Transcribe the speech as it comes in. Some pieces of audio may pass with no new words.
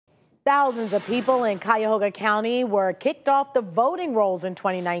Thousands of people in Cuyahoga County were kicked off the voting rolls in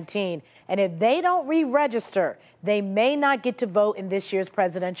 2019. And if they don't re-register, they may not get to vote in this year's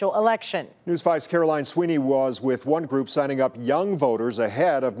presidential election. News 5's Caroline Sweeney was with one group signing up young voters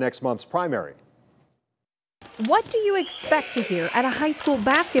ahead of next month's primary. What do you expect to hear at a high school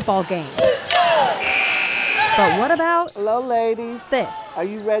basketball game? But what about hello, ladies. This? Are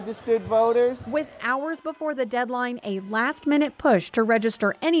you registered voters? With hours before the deadline, a last-minute push to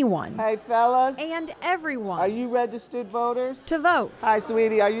register anyone. Hey, fellas. And everyone. Are you registered voters? To vote. Hi,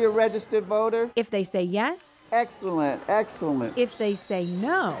 sweetie. Are you a registered voter? If they say yes. Excellent, excellent. If they say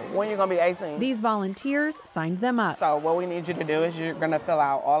no. When you're going to be 18? These volunteers signed them up. So what we need you to do is you're going to fill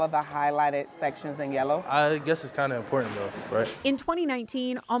out all of the highlighted sections in yellow. I guess it's kind of important though, right? In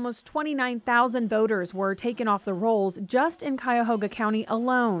 2019, almost 29,000 voters were taken off the rolls just in Cuyahoga County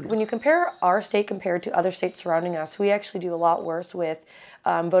alone. When you compare our state compared to other states surrounding us, we actually do a lot worse with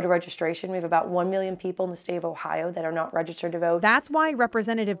voter registration. We have about 1 million people in the state of Ohio that are not registered to vote. That's why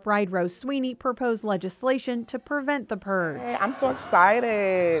Representative Bride Rose Sweeney proposed legislation to prevent the purge. Hey, I'm so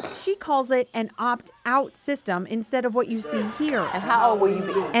excited. She calls it an opt-out system instead of what you see here. And how old will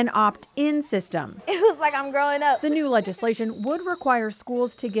you be? An opt-in system. It was like I'm growing up. The new legislation would require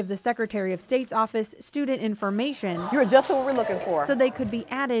schools to give the Secretary of State's office student information. You're just what we're looking for. So they could be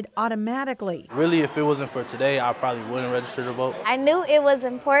added automatically. Really, if it wasn't for today, I probably wouldn't register to vote. I knew it was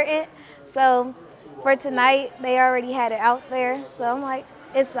important, so for tonight, they already had it out there. So I'm like,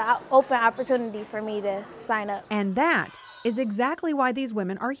 it's an open opportunity for me to sign up. And that is exactly why these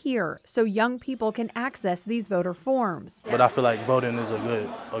women are here, so young people can access these voter forms. But I feel like voting is a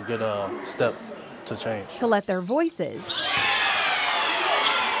good step to change. To let their voices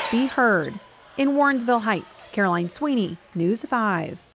be heard. In Warrensville Heights, Caroline Sweeney, News 5.